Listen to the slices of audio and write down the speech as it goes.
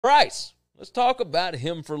Price. Let's talk about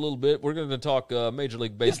him for a little bit. We're going to talk Major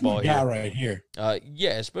League Baseball here. Yeah, right here.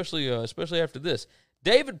 Yeah, especially after this.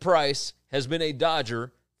 David Price has been a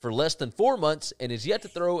Dodger for less than 4 months and is yet to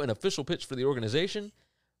throw an official pitch for the organization.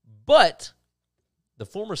 But the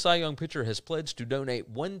former Cy Young pitcher has pledged to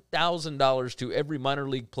donate $1,000 to every minor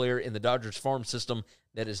league player in the Dodgers farm system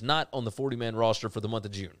that is not on the 40-man roster for the month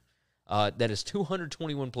of June. That is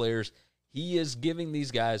 221 players. He is giving these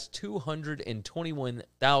guys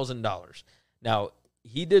 $221,000. Now,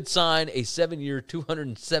 he did sign a 7-year,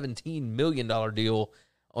 $217 million deal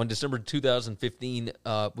on December 2015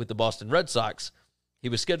 with the Boston Red Sox. He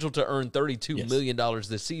was scheduled to earn $32 million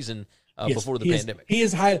this season before the pandemic. He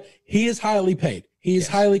is highly paid. He is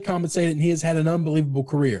highly compensated, and he has had an unbelievable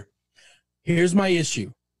career. Here's my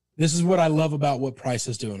issue. This is what I love about what Price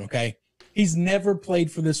is doing, okay? He's never played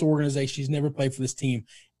for this organization. He's never played for this team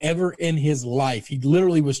ever in his life. He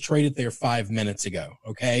literally was traded there 5 minutes ago,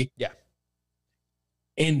 okay? Yeah.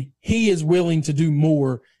 And he is willing to do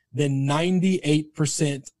more than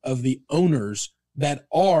 98% of the owners that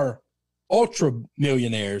are ultra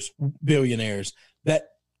millionaires, billionaires, that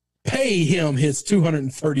pay him his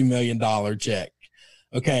 $230 million check,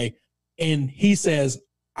 okay? And he says,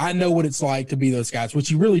 I know what it's like to be those guys, which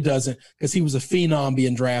he really doesn't, because he was a phenom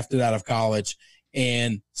being drafted out of college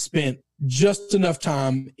and spent just enough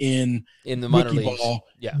time in the minor leagues ball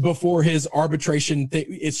before his arbitration.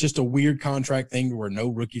 It's just a weird contract thing where no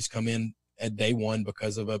rookies come in at day one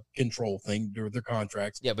because of a control thing with their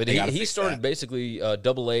contracts. Yeah, but he started basically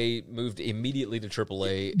Double-A, moved immediately to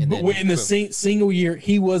Triple-A. And but in the single year,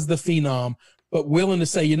 he was the phenom, but willing to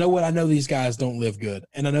say, you know what, I know these guys don't live good,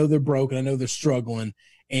 and I know they're broke, and I know they're struggling,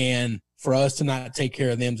 and for us to not take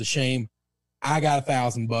care of them is a shame. I got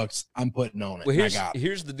 $1,000 I'm putting on it. Well,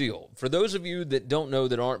 here's the deal. For those of you that don't know,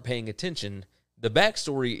 that aren't paying attention, the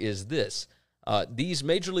backstory is this. These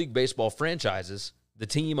Major League Baseball franchises, the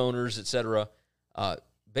team owners, etc.,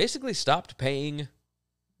 basically stopped paying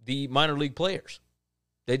the minor league players.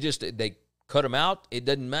 They cut them out. It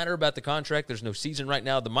doesn't matter about the contract. There's no season right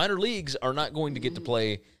now. The minor leagues are not going to get to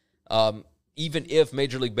play even if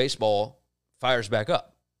Major League Baseball fires back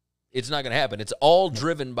up. It's not going to happen. It's all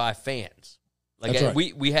driven by fans. Like That's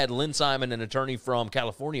right. we had Lynn Simon, an attorney from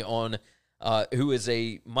California, on who is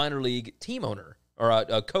a minor league team owner or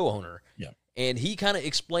a co-owner. Yeah. And he kind of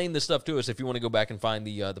explained this stuff to us. If you want to go back and find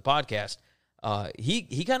the podcast,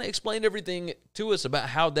 he kind of explained everything to us about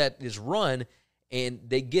how that is run. And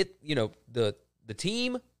they get, the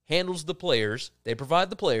team handles the players, they provide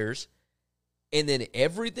the players, and then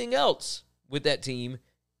everything else with that team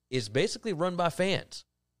is basically run by fans.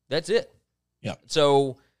 That's it. Yeah.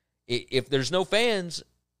 So if there's no fans,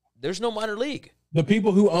 there's no minor league. The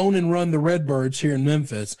people who own and run the Redbirds here in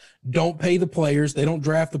Memphis don't pay the players. They don't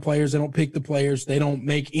draft the players. They don't pick the players. They don't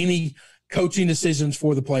make any coaching decisions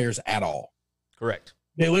for the players at all. Correct.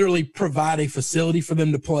 They literally provide a facility for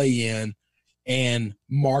them to play in and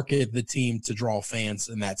market the team to draw fans,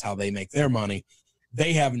 and that's how they make their money.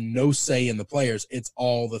 They have no say in the players. It's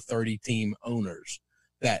all the 30-team owners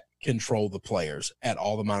that control the players at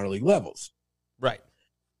all the minor league levels. Right.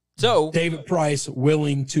 So David Price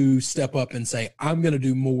willing to step up and say, I'm going to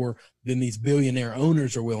do more than these billionaire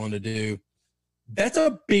owners are willing to do. That's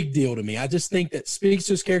a big deal to me. I just think that speaks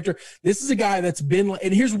to his character. This is a guy that's been,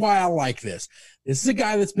 and here's why I like this. This is a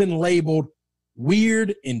guy that's been labeled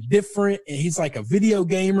weird and different, and he's like a video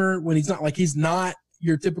gamer when he's not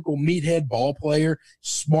your typical meathead ball player,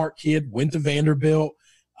 smart kid, went to Vanderbilt.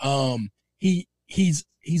 He's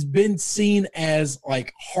been seen as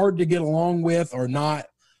like hard to get along with or not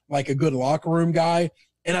like a good locker room guy.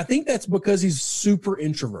 And I think that's because he's super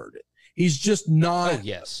introverted. He's just not. Oh,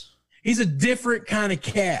 yes. He's a different kind of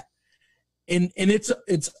cat. And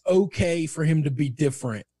it's okay for him to be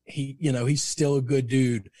different. He's still a good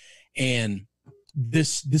dude. And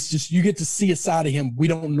this just, you get to see a side of him we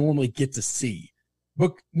don't normally get to see.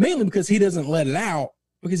 But mainly because he doesn't let it out,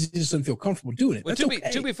 because he just doesn't feel comfortable doing it. Well,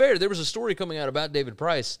 to be fair, there was a story coming out about David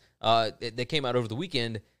Price that came out over the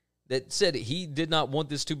weekend that said he did not want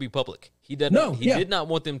this to be public. He did not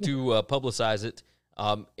want them to publicize it,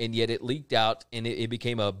 and yet it leaked out, and it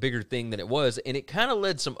became a bigger thing than it was, and it kind of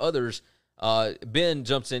led some others. Ben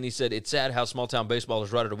jumps in. He said, it's sad how small-town baseball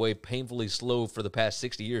has rotted away painfully slow for the past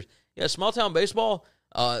 60 years. Yeah, small-town baseball,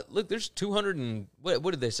 look, there's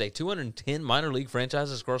 210 minor league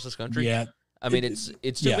franchises across this country. Yeah. I mean,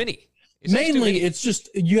 it's too many. It's just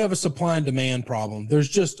you have a supply and demand problem. There's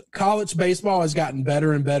just college baseball has gotten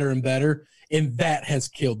better and better and better, and that has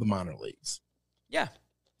killed the minor leagues. Yeah,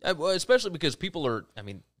 well, especially because people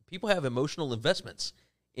have emotional investments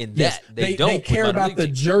in Yes, that. they Don't with care minor about league the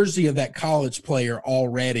teams. jersey of that college player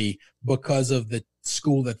already because of the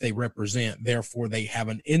school that they represent. Therefore, they have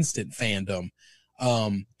an instant fandom.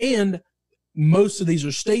 And most of these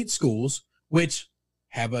are state schools, which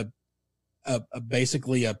have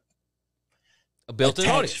basically a built-in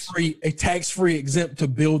audience. tax-free exempt to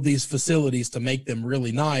build these facilities to make them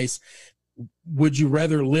really nice. Would you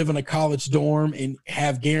rather live in a college dorm and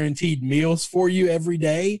have guaranteed meals for you every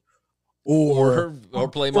day, or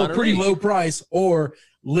play for minor a pretty league? low price, or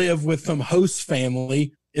live with some host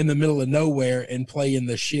family in the middle of nowhere and play in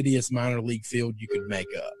the shittiest minor league field you could make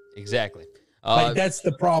up? Exactly. Like, that's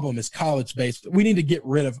the problem, is college based. We need to get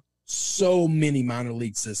rid of so many minor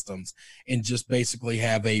league systems and just basically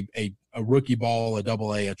have a rookie ball, a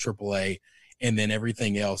double A, a triple A, and then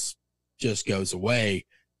everything else just goes away.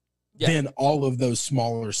 Yeah. Then all of those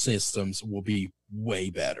smaller systems will be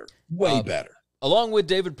way better. Way better. Along with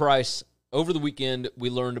David Price, over the weekend, we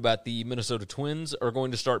learned about the Minnesota Twins are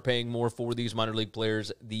going to start paying more for these minor league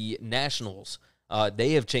players. The Nationals,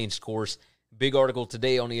 they have changed course. Big article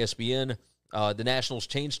today on ESPN. The Nationals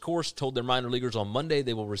changed course, told their minor leaguers on Monday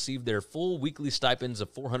they will receive their full weekly stipends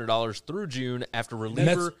of $400 through June after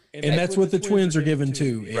reliever. And that's what the Twins are given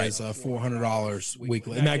too, is $400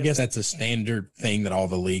 weekly. And I guess that's a standard thing that all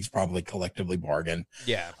the leagues probably collectively bargain.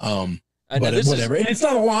 Yeah. But whatever. And it's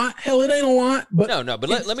not a lot. Hell, it ain't a lot. But no. But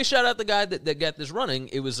let me shout out the guy that got this running.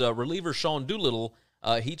 It was reliever Sean Doolittle.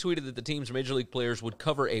 He tweeted that the team's major league players would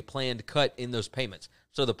cover a planned cut in those payments.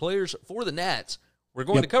 So the players for the Nats were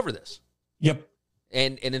going to cover this. Yep.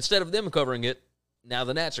 And instead of them covering it, now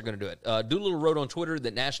the Nats are going to do it. Doolittle wrote on Twitter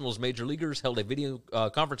that Nationals major leaguers held a video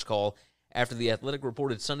conference call after The Athletic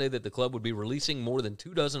reported Sunday that the club would be releasing more than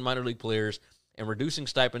 24 minor league players and reducing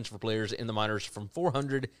stipends for players in the minors from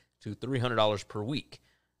 $400 to $300 per week.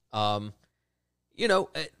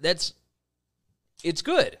 It's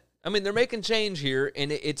good. I mean, they're making change here,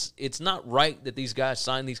 and it's not right that these guys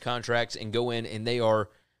sign these contracts and go in and they are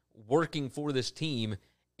working for this team,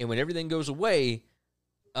 and when everything goes away,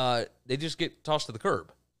 they just get tossed to the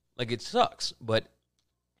curb. Like, it sucks, but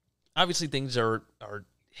obviously things are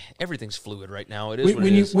everything's fluid right now. It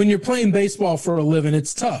is when you're playing baseball for a living,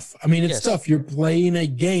 it's tough. I mean, it's Yes. tough. You're playing a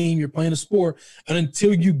game, you're playing a sport, and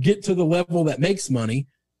until you get to the level that makes money,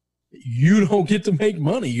 you don't get to make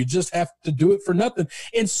money. You just have to do it for nothing.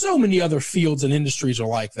 And so many other fields and industries are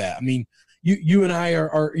like that. I mean, you and I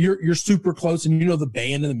you're super close, and you know the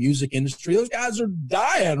band and the music industry. Those guys are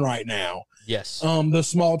dying right now. Yes. The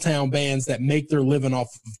small town bands that make their living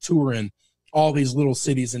off of touring all these little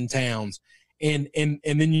cities and towns. And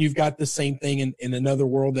then you've got the same thing in another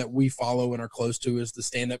world that we follow and are close to, is the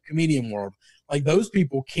stand-up comedian world. Like, those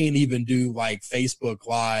people can't even do like Facebook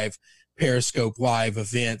Live, Periscope Live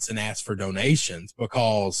events and ask for donations,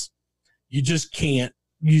 because you just can't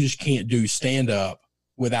do stand-up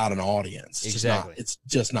without an audience. Exactly. It's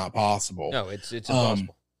just not possible. No, it's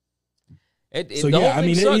impossible.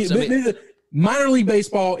 Minor league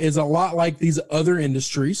baseball is a lot like these other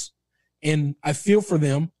industries, and I feel for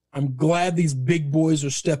them. I'm glad these big boys are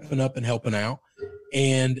stepping up and helping out.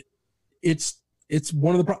 And it's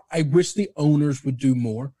one of the I wish the owners would do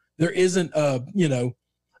more. There isn't a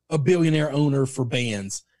billionaire owner for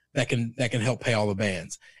bands that can help pay all the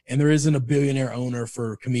bands. And there isn't a billionaire owner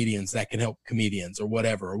for comedians that can help comedians, or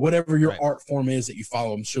whatever your art form is that you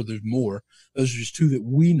follow. I'm sure there's more. Those are just two that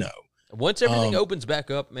we know. Once everything opens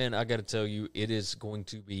back up, man, I got to tell you, it is going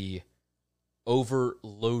to be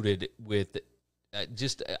overloaded with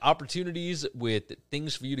just opportunities, with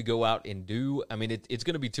things for you to go out and do. I mean, it's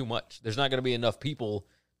going to be too much. There's not going to be enough people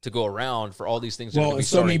to go around for all these things. Well,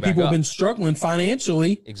 so many people have been struggling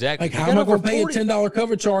financially. Exactly. Like, how am I going to pay a $10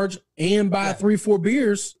 cover charge and buy 3-4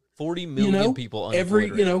 beers? 40 million people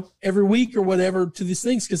every week or whatever to these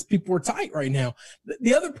things, because people are tight right now.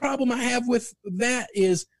 The other problem I have with that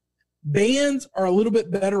is bands are a little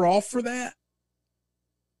bit better off for that.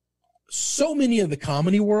 So many of the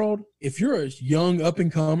comedy world, if you're a young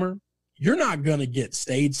up-and-comer, you're not going to get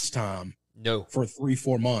stage time for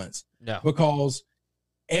 3-4 months. No. Because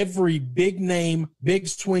every big name, big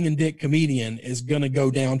swinging dick comedian is going to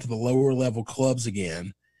go down to the lower level clubs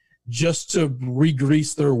again just to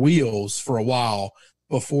re-grease their wheels for a while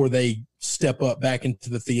before they step up back into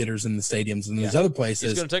the theaters and the stadiums and these other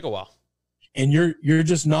places. It's going to take a while. And you're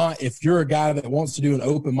just not, if you're a guy that wants to do an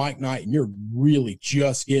open mic night and you're really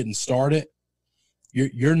just getting started,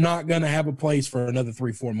 you're not going to have a place for another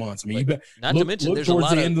 3-4 months. I mean, to mention, there's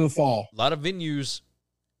towards the end of the fall. A lot of venues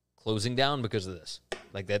closing down because of this.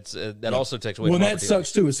 Like, that's that also takes away. Well, that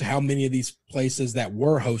sucks too, is how many of these places that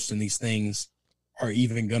were hosting these things are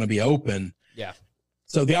even going to be open. Yeah.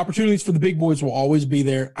 So the opportunities for the big boys will always be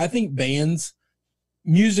there. I think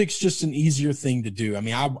music's just an easier thing to do. I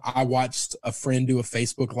mean, I watched a friend do a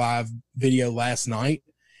Facebook Live video last night,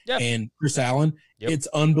 and Chris Allen. Yep. It's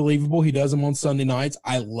unbelievable. He does them on Sunday nights.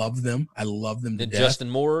 I love them. I love them to death. Justin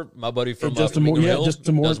Moore, my buddy from Justin Moore, Hill,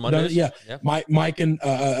 Justin Moore, does Mondays. Yeah. Mike and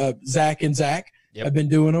Zach have been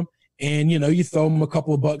doing them. And, you throw them a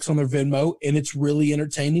couple of bucks on their Venmo, and it's really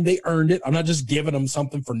entertaining. They earned it. I'm not just giving them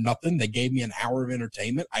something for nothing. They gave me an hour of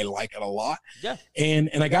entertainment. I like it a lot. Yeah. And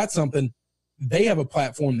I got something. They have a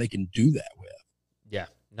platform they can do that with. Yeah.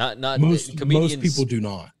 Not most people do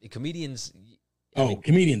not. Comedians.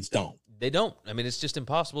 Comedians don't. They don't. I mean, it's just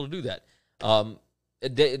impossible to do that.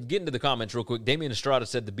 Getting to the comments real quick, Damian Estrada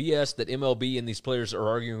said the BS that MLB and these players are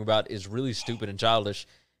arguing about is really stupid and childish.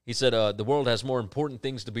 He said the world has more important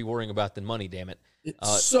things to be worrying about than money, damn it.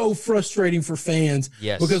 It's so frustrating for fans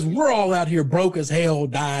because we're all out here broke as hell,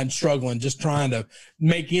 dying, struggling, just trying to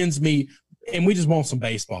make ends meet, and we just want some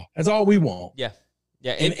baseball. That's all we want. Yeah.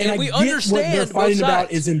 Yeah, and we understand what they're fighting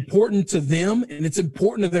about is important to them, and it's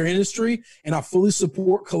important to their industry, and I fully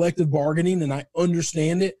support collective bargaining, and I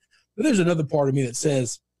understand it. But there's another part of me that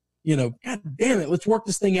says, God damn it, let's work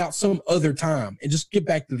this thing out some other time and just get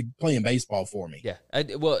back to playing baseball for me. Yeah,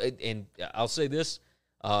 and I'll say this.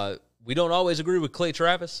 We don't always agree with Clay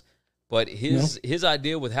Travis, but his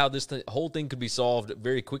idea with how this whole thing could be solved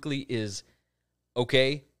very quickly is,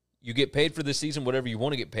 okay, you get paid for this season, whatever you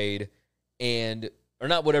want to get paid, or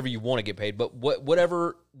not whatever you want to get paid, but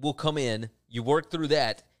whatever will come in, you work through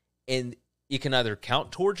that, and it can either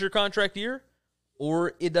count towards your contract year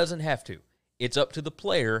or it doesn't have to. It's up to the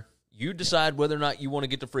player. You decide whether or not you want to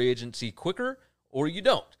get to free agency quicker or you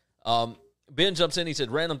don't. Ben jumps in. He said,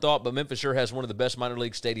 random thought, but Memphis sure has one of the best minor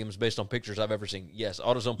league stadiums based on pictures I've ever seen. Yes,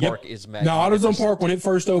 AutoZone Park is magnificent. Now, AutoZone Park, when it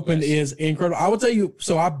first opened, is incredible. I will tell you,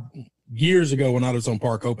 years ago when AutoZone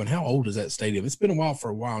Park opened, how old is that stadium? It's been a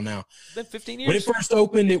while now. It's been 15 years. When it first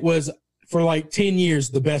opened, it was, for like 10 years,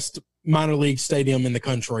 the best minor league stadium in the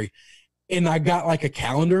country. And I got like a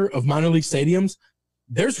calendar of minor league stadiums.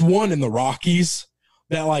 There's one in the Rockies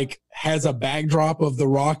that has a backdrop of the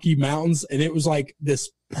Rocky Mountains, and it was like this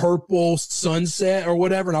purple sunset or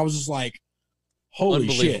whatever. And I was just like, holy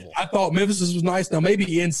shit. I thought Memphis was nice. Now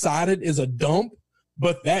maybe inside it is a dump,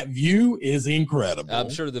 but that view is incredible. I'm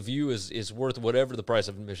sure the view is worth whatever the price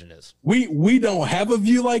of admission is. We don't have a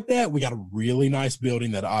view like that. We got a really nice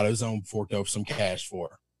building that AutoZone forked over some cash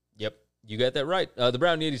for. Yep, you got that right. The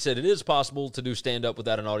Brown Yeti said, it is possible to do stand-up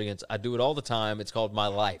without an audience. I do it all the time. It's called my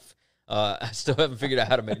life. I still haven't figured out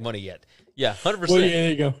how to make money yet. Yeah, 100%. Well, yeah, there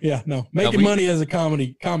you go. Yeah, no. Making money as a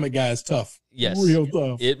comic guy is tough. Yes. Real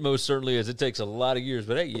tough. It most certainly is. It takes a lot of years,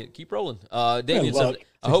 but hey, keep rolling. Damien said,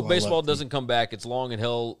 I hope baseball doesn't come back. It's long as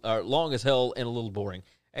hell and a little boring.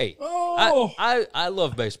 Hey, I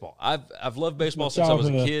love baseball. I've loved baseball since I was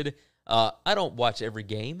a kid. I don't watch every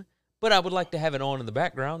game, but I would like to have it on in the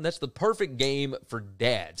background. That's the perfect game for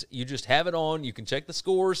dads. You just have it on. You can check the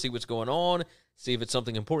score, see what's going on, see if it's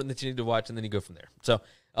something important that you need to watch, and then you go from there. So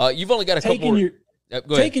you've only got a couple more. Go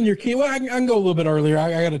ahead. Taking your kid. Well, I can go a little bit earlier.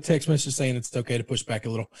 I got a text message saying it's okay to push back a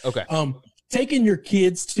little. Okay. Taking your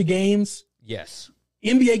kids to games. Yes.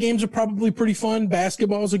 NBA games are probably pretty fun.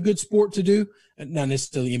 Basketball is a good sport to do. Not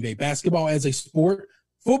necessarily NBA. Basketball as a sport.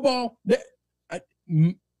 Football,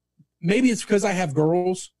 maybe it's because I have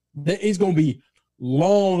girls. It's going to be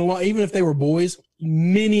long, even if they were boys,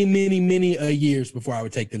 many years before I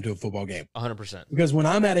would take them to a football game. 100%. Because when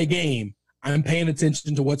I'm at a game, I'm paying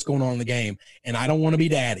attention to what's going on in the game, and I don't want to be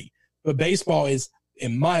daddy. But baseball is,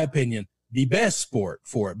 in my opinion, the best sport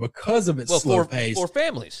for it because of its slow pace. For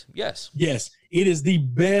families, yes. Yes, it is the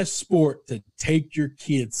best sport to take your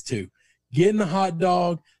kids to. Getting a hot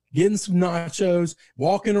dog, getting some nachos,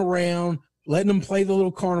 walking around, letting them play the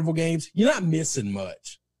little carnival games. You're not missing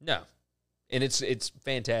much. No. And it's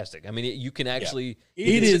fantastic. I mean, you can actually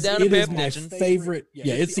it is my favorite.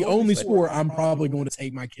 Yeah, it's the only sport I'm probably going to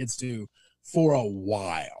take my kids to for a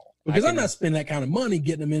while. Because I'm not spending that kind of money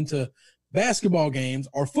getting them into basketball games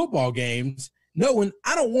or football games, knowing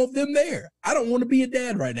I don't want them there. I don't want to be a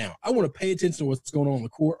dad right now. I want to pay attention to what's going on in the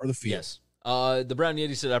court or the field. Yes. The Brown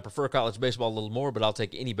Yeti said, I prefer college baseball a little more, but I'll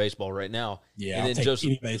take any baseball right now. Yeah, and then I'll take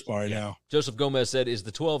any baseball right now. Joseph Gomez said, is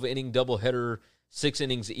the 12-inning doubleheader, 6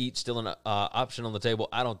 innings each, still an option on the table?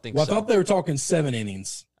 I don't think so. I thought they were talking 7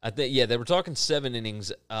 innings. They were talking 7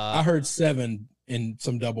 innings. I heard 7 in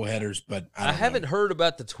some doubleheaders, but I haven't heard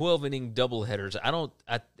about the 12-inning doubleheaders.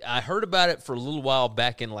 I heard about it for a little while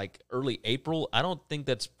back in like early April. I don't think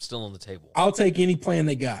that's still on the table. I'll take any plan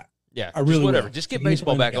they got. Yeah, I really whatever. Will. Just get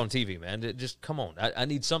baseball back on TV, man. Just come on. I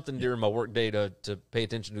need something during my work day to pay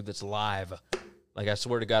attention to that's live. Like, I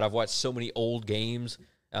swear to God, I've watched so many old games,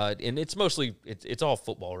 and it's mostly it's all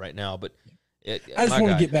football right now. But I just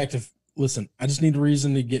want to get back to listen. I just need a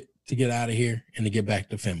reason to get out of here and to get back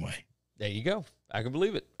to Fenway. There you go. I can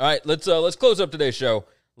believe it. All right, let's close up today's show.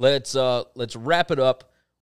 Let's wrap it up